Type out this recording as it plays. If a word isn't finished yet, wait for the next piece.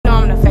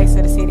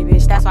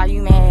why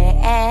you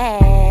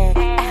mad.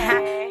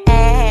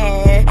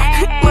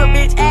 Little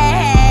bitch,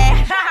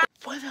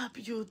 What up,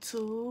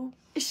 YouTube?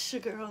 It's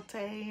your girl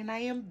Tay, and I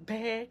am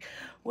back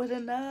with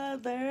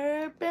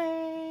another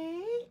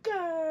banger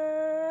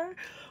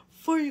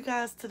for you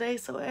guys today.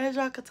 So as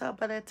y'all can tell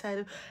by that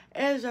title,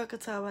 as y'all can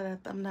tell by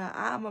that thumbnail,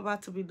 I'm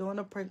about to be doing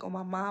a prank on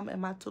my mom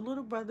and my two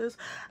little brothers.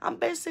 I'm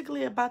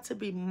basically about to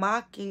be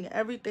mocking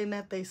everything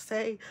that they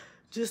say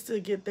just to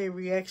get their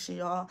reaction,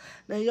 y'all.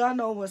 Now, y'all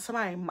know when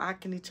somebody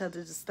mocking each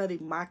other, just study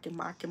mocking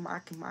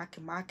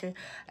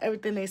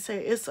everything they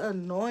say, it's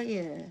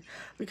annoying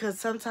because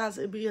sometimes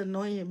it be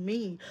annoying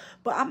me.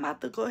 But I'm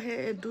about to go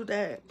ahead and do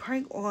that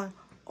prank on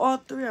all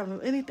three of them.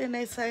 Anything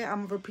they say,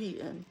 I'm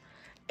repeating.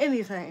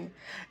 Anything.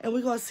 And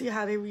we're going to see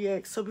how they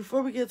react. So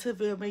before we get to the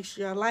video, make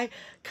sure y'all like,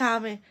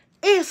 comment,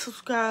 and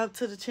subscribe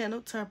to the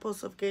channel. Turn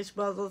post notification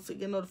bells on so you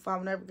get notified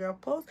when every girl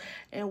posts.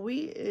 And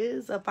we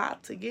is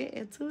about to get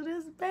into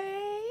this banger.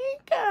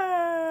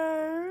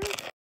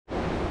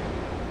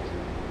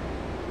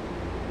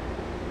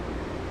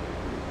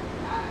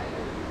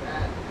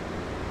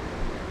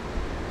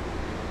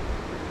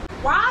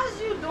 Why is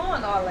you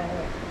doing all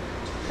that?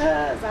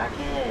 Cause I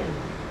can.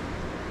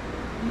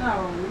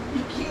 No,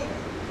 you can't.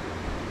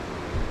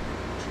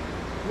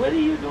 What are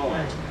you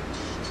doing?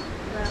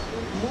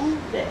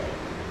 Move that.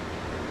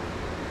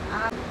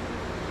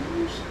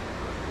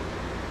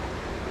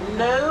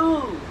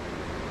 No.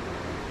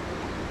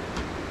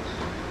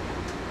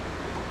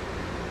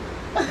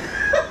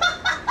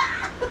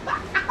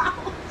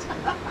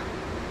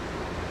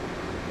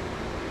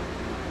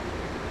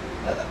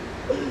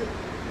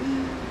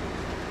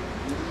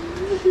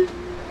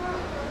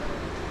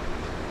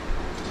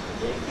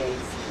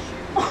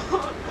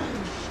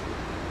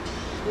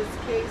 This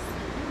case.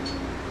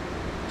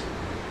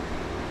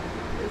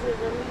 Is it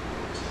really?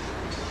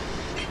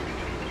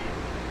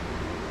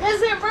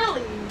 Is it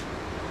really?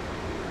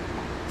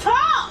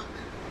 Talk!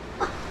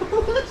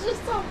 What you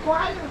so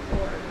quiet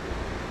for?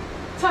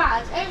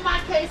 Taj, ain't my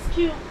case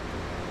cute?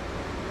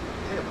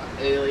 Yeah, my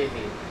alien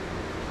head.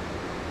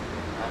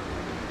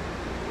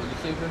 What you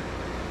say, bro?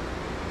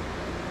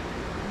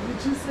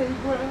 What'd you say,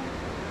 bro?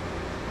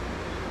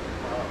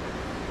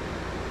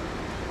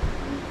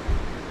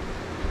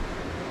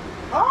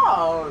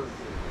 Oh!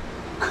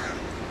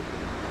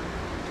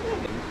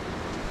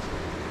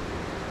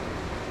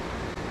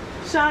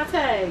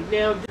 Shantae,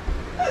 now.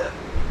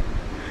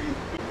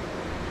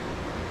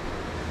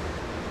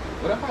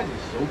 What if I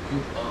just choke you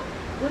up?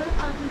 What if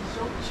I just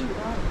choked you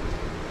up?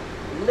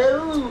 No.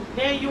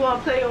 Now you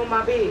wanna play on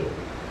my bed?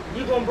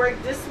 You gonna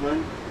break this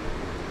one?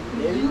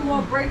 No. You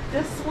wanna break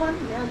this one?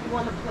 Now you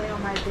wanna play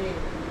on my bed?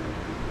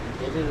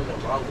 It is the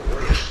wrong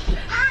word.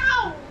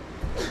 Ow!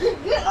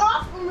 Get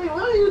off of me!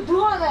 What are you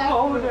doing that?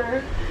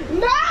 Holder.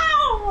 No!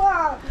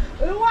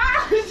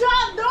 Why is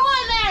y'all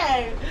doing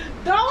that?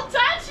 Don't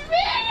touch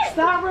me!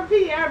 Stop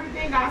repeating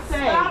everything I say.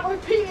 Stop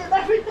repeating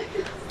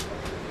everything.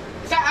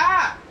 Shut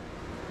up!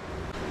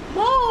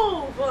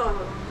 Move!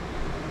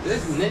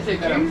 This ninja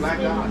got a black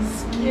eye.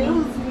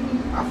 Excuse me.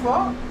 I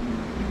fought.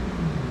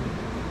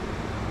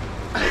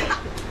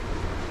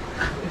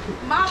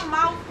 My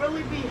mouth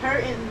really be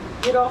hurting.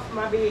 Get off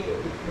my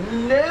bed.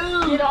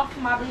 No! Get off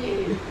my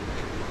bed.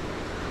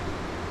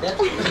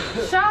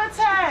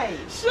 Shantae!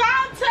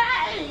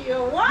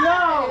 Shantae! What?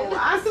 Yo,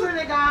 I swear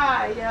to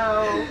God, yo.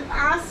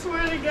 I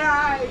swear to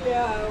God,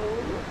 yo.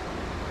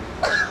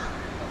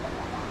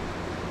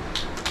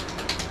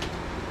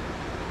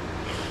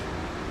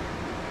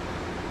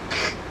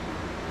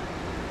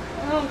 I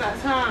don't got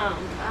time.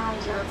 I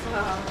don't got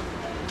time.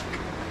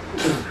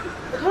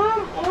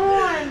 Come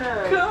on.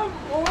 Come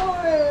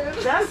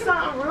on. That's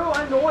something real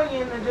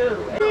annoying to do.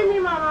 Give me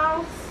my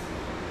mouse.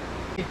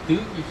 Dude,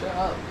 you shut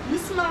up. You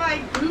smell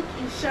like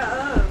Dookie. Shut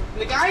up.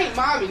 Nigga, I ain't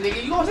mommy,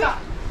 nigga. You gonna stop?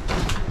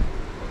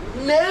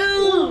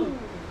 No.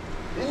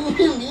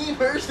 Me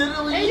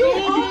personally. And you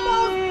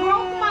almost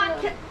broke my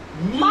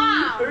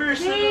Mom.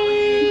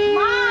 Personally.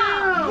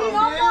 Mom. He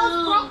almost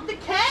broke the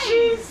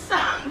case. I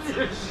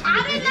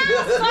did not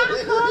suck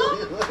him.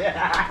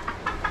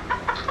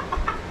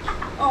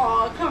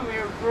 Oh, come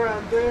here,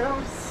 brother.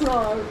 I'm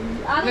sorry.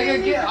 Nigga,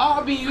 get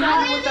off me. You I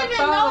hit me with didn't the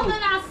even know phone.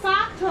 that I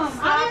socked him.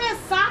 I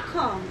didn't sock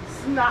him.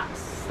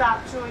 Stop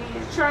chewing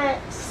your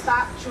tracks.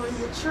 Stop chewing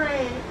your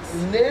tracks.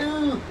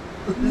 No.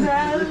 No.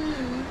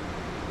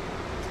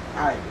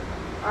 Alright.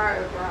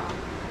 Alright, bro.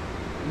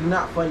 You're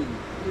not funny.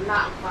 You're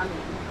not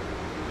funny.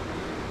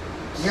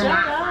 You're Shut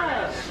not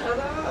up. Shut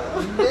up.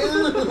 No.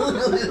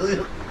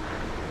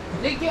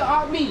 Nigga, get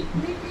off me.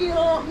 Nigga, get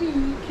off me.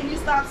 Can you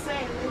stop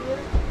saying nigga?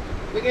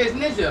 Nigga, it's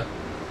Ninja.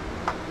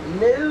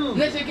 No.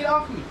 Ninja, get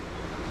off me.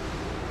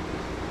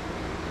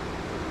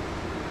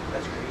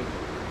 That's crazy.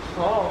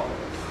 Oh.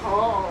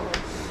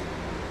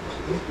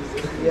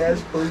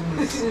 Yes,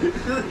 please.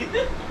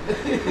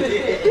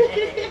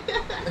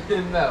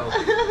 No.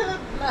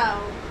 No.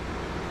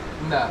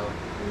 No.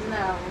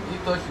 No. You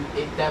thought you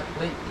ate that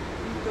plate?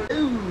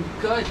 Ooh,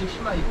 God, you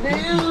smell like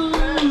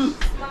No.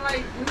 smell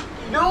like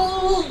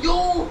no,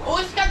 yo.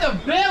 Oh, she got the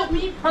belt,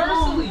 me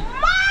personally. Mom!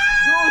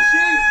 Yo, she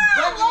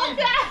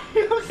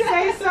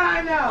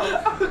something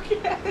else.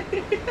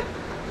 Okay.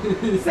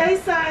 Say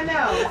something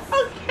else.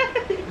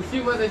 Okay.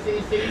 She wanna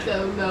say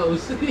something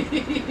else.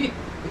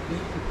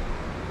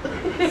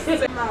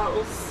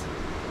 Mouse.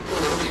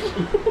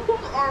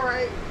 All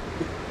right.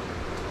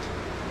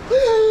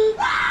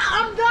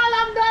 I'm done.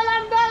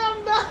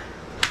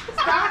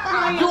 Stop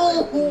crying. Yo.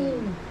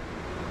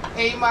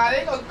 Hey, man,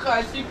 they gonna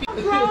call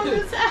CPS. Grown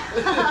as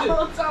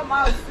hell. Talking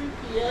about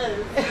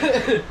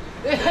CPS.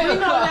 They You know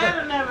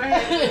that'll never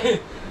happen.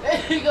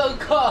 They gonna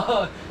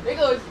call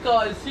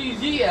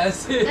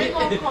CGS. They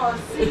gonna call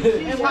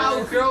CGS. It's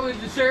how girl is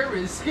the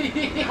service.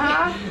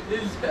 Huh?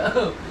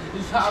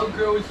 It's how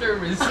girl is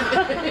service.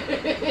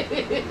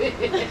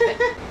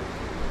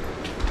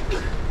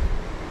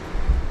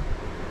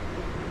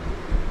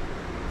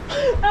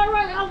 All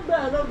right, I'm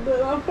done.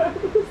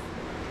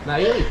 Now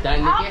you ain't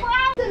done I'm yet.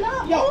 rounding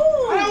up. Yo,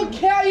 Ooh. I don't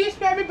care. You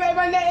spare me by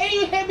my neck and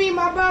you hit me in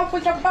my mouth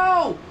with your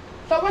phone.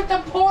 So what's the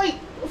point?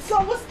 So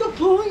what's the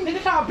point?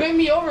 Nigga trying to bend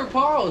me over,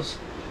 pause.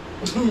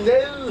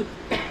 No.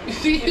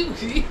 See, you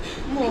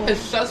a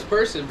sus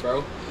person,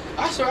 bro.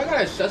 I swear I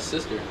got a sus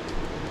sister.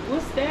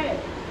 What's that?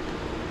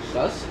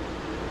 Sus?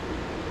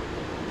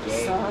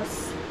 Gay.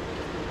 Sus.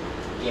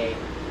 Gay.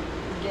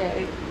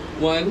 Gay.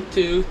 1,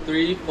 2,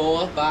 3,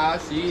 4,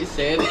 5, 6,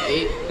 7,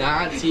 8,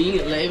 9, 10,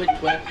 11,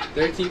 12,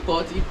 13,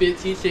 14,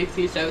 15,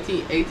 16,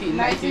 17, 18,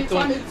 19,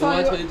 20,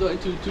 21, 22,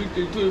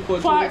 23, 24,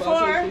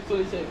 25, 26,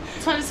 27.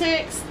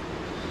 26.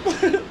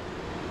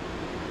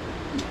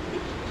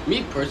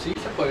 Me personally,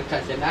 I'm supposed to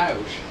touch an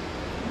ouch.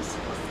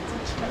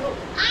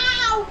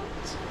 Ouch!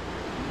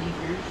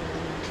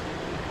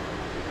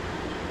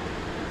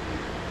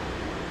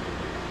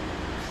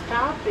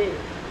 Stop it.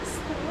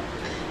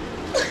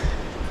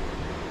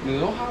 You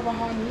don't have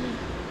behind me.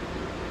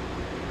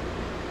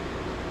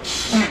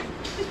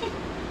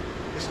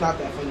 It's not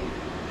that funny.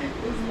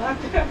 It's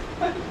not that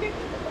funny.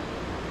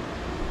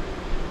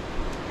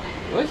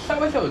 What's up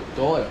with your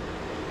daughter?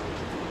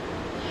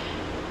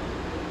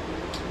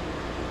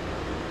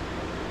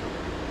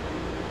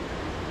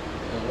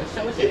 What's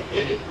up with your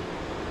head?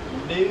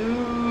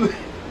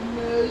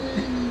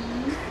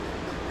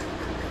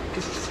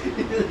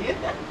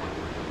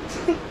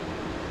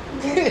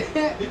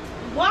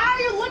 Why are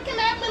you looking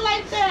at me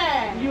like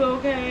that? You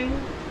okay?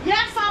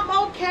 Yes, I'm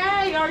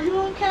okay. Are you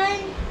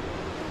okay?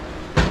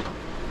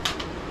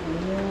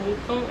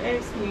 Don't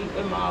ask me,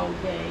 am I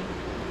okay?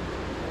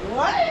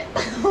 What?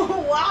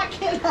 Why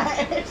can't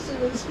I ask you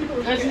if you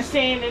Because okay? you're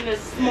saying in a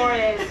smart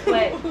ass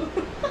play.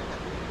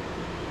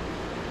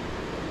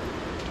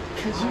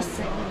 Because you're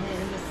saying it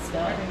in the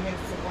starting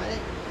it's what?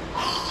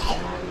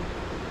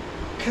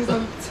 Because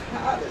I'm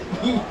tired of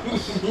y'all.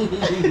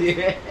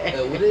 Yeah.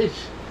 What is?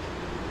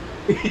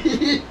 I'm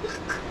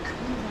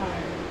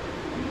tired.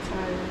 I'm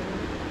tired.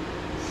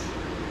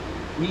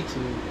 Me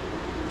too.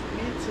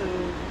 Me too.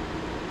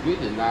 We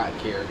did not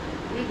care.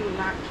 We do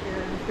not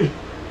care.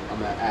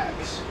 I'm an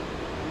axe.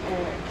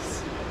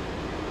 X.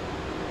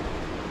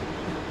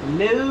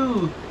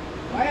 No.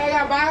 Why you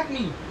gotta back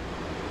me?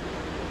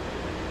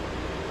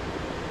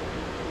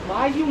 Why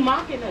are you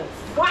mocking us?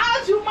 Why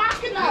are you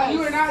mocking us?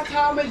 You are not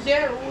Tom and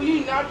Jerry.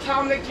 You are not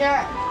Tom the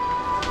cat.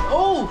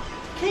 Oh.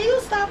 Can you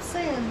stop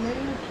saying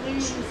nigga,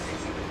 please?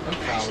 I'm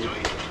sorry.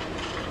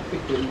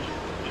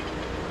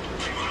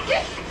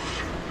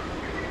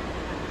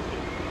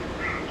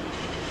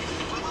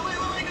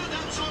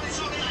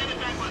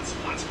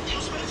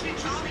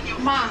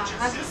 Ma,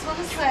 I just want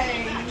to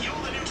say.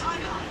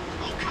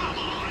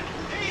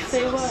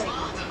 Say what?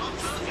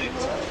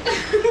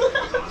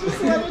 Just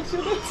wanted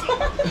you to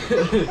talk.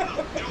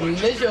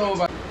 This show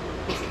over.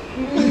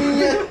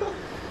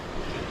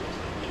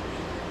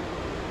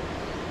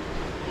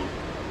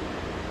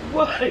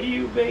 Why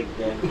you make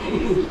that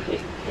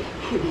face?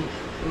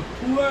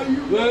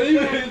 Why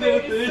you make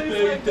that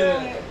face like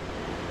that?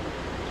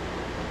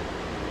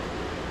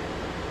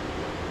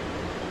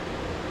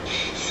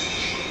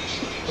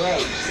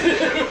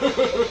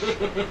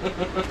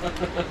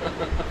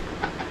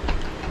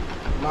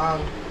 Mom,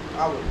 I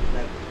would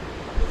never.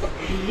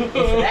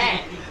 That.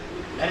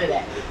 None of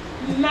that.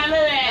 None of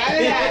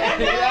that.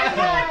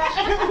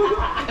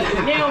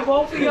 Now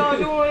both of y'all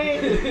doing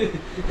it.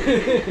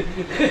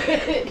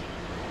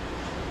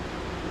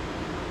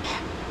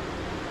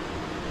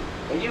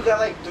 And you got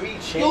like 3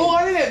 chains. Yo,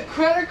 I need a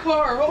credit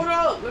card. Hold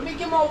up. Let me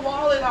get my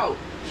wallet out.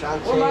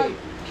 Shantae. Or my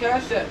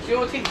cash app. She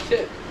don't take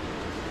tip.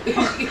 You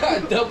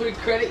got double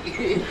credit.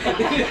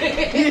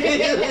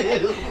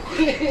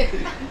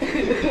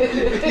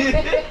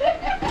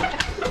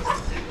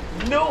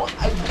 No,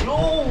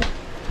 no.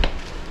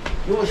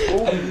 You was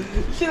over.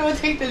 She don't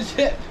take the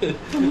tip.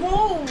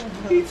 Move.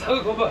 He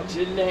talk about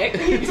your neck.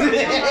 He talking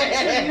about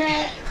your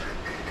neck.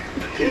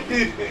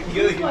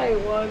 It's like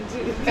 1,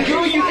 2, 3.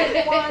 Yo, you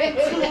Like 1,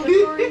 2,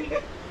 3.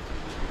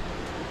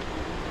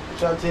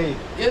 Shantae.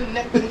 Your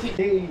neck don't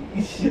take.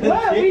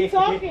 What are we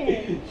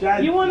talking?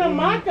 You want to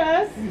mock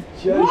us?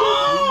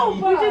 No!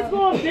 We're just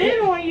going to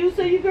bid on you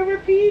so you can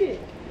repeat it.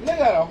 Nigga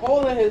got a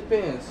hole in his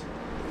pants.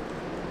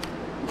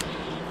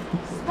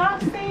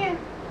 Stop saying.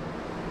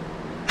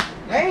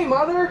 Hey,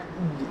 mother.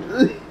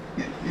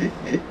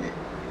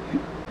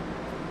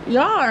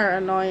 Y'all are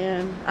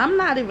annoying. I'm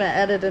not even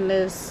editing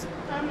this.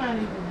 I'm not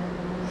even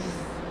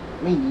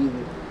editing Me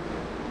neither.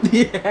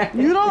 Yeah.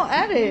 You don't this.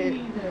 edit.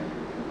 Either.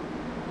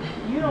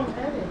 You don't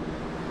edit.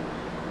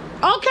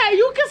 Okay,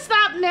 you can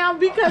stop now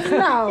because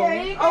no.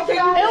 Okay, It was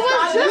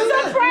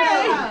just a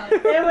prank.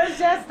 It was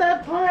just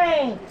a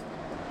prank.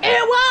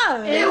 It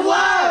was. It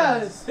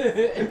was.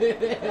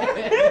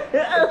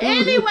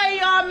 Anyway,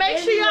 y'all, make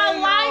sure y'all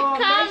like,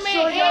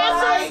 comment, and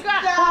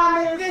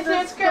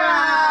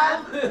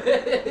subscribe.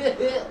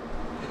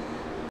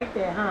 Like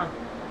that, huh?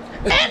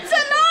 It's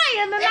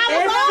annoying, and I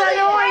was It's only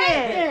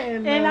annoying.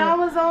 pranking. And I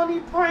was only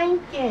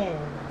pranking.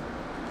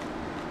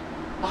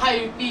 How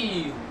you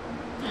feel?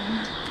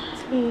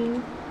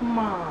 Team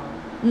Mom.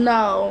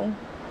 No.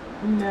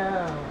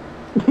 No.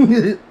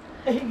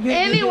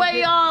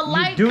 Anyway, y'all,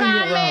 like, doing it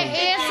comment, wrong.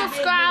 and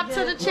subscribe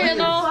to the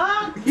channel.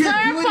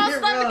 Turn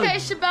post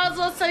notification bells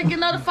on so you get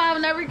notified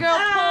when every girl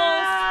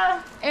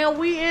posts. And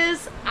we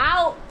is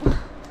out.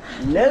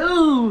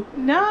 No.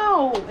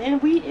 No,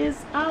 and we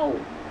is out.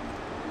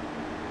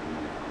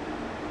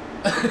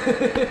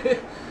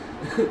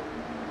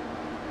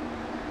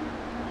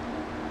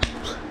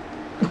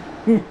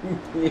 Move!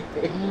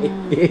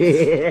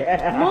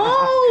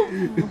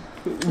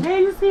 Now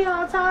you see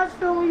how Taj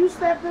feel when you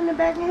stepped in the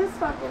back of his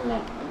fucking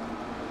neck.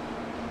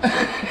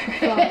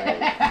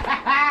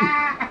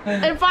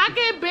 If I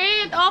get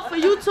banned off of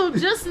YouTube,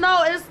 just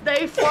know it's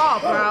their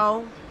fault,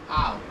 bro.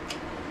 Ow.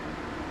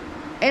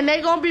 And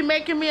they gonna be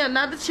making me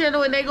another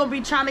channel, and they gonna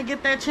be trying to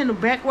get that channel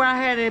back where I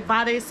had it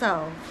by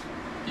themselves.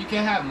 You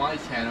can have my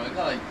channel. It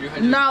got like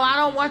 300. No, I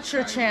don't want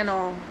your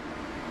channel.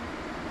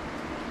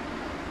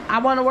 I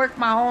want to work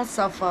my own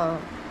stuff up.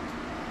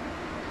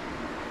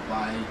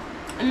 Why?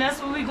 And that's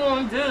what we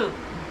gonna do.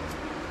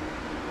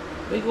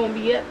 We gonna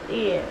be up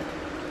there.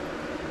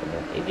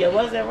 If you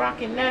wasn't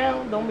rocking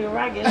now, don't be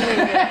rocking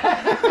later.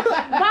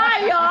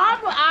 Bye, y'all.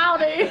 I'm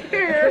out of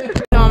here.